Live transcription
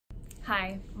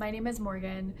Hi, my name is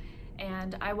Morgan,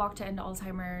 and I walk to end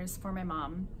Alzheimer's for my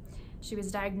mom. She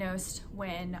was diagnosed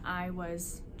when I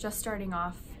was just starting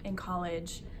off in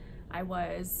college. I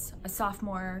was a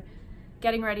sophomore,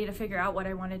 getting ready to figure out what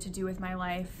I wanted to do with my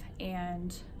life,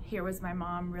 and here was my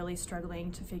mom really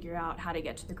struggling to figure out how to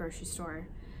get to the grocery store.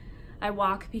 I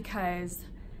walk because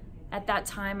at that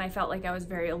time I felt like I was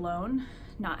very alone,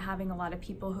 not having a lot of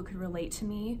people who could relate to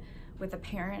me with a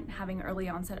parent having early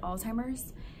onset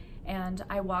Alzheimer's. And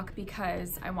I walk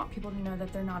because I want people to know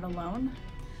that they're not alone.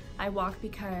 I walk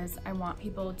because I want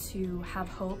people to have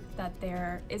hope that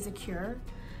there is a cure,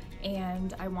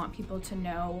 and I want people to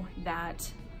know that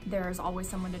there is always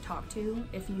someone to talk to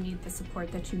if you need the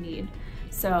support that you need.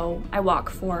 So I walk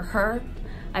for her,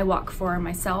 I walk for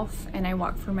myself, and I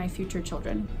walk for my future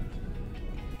children.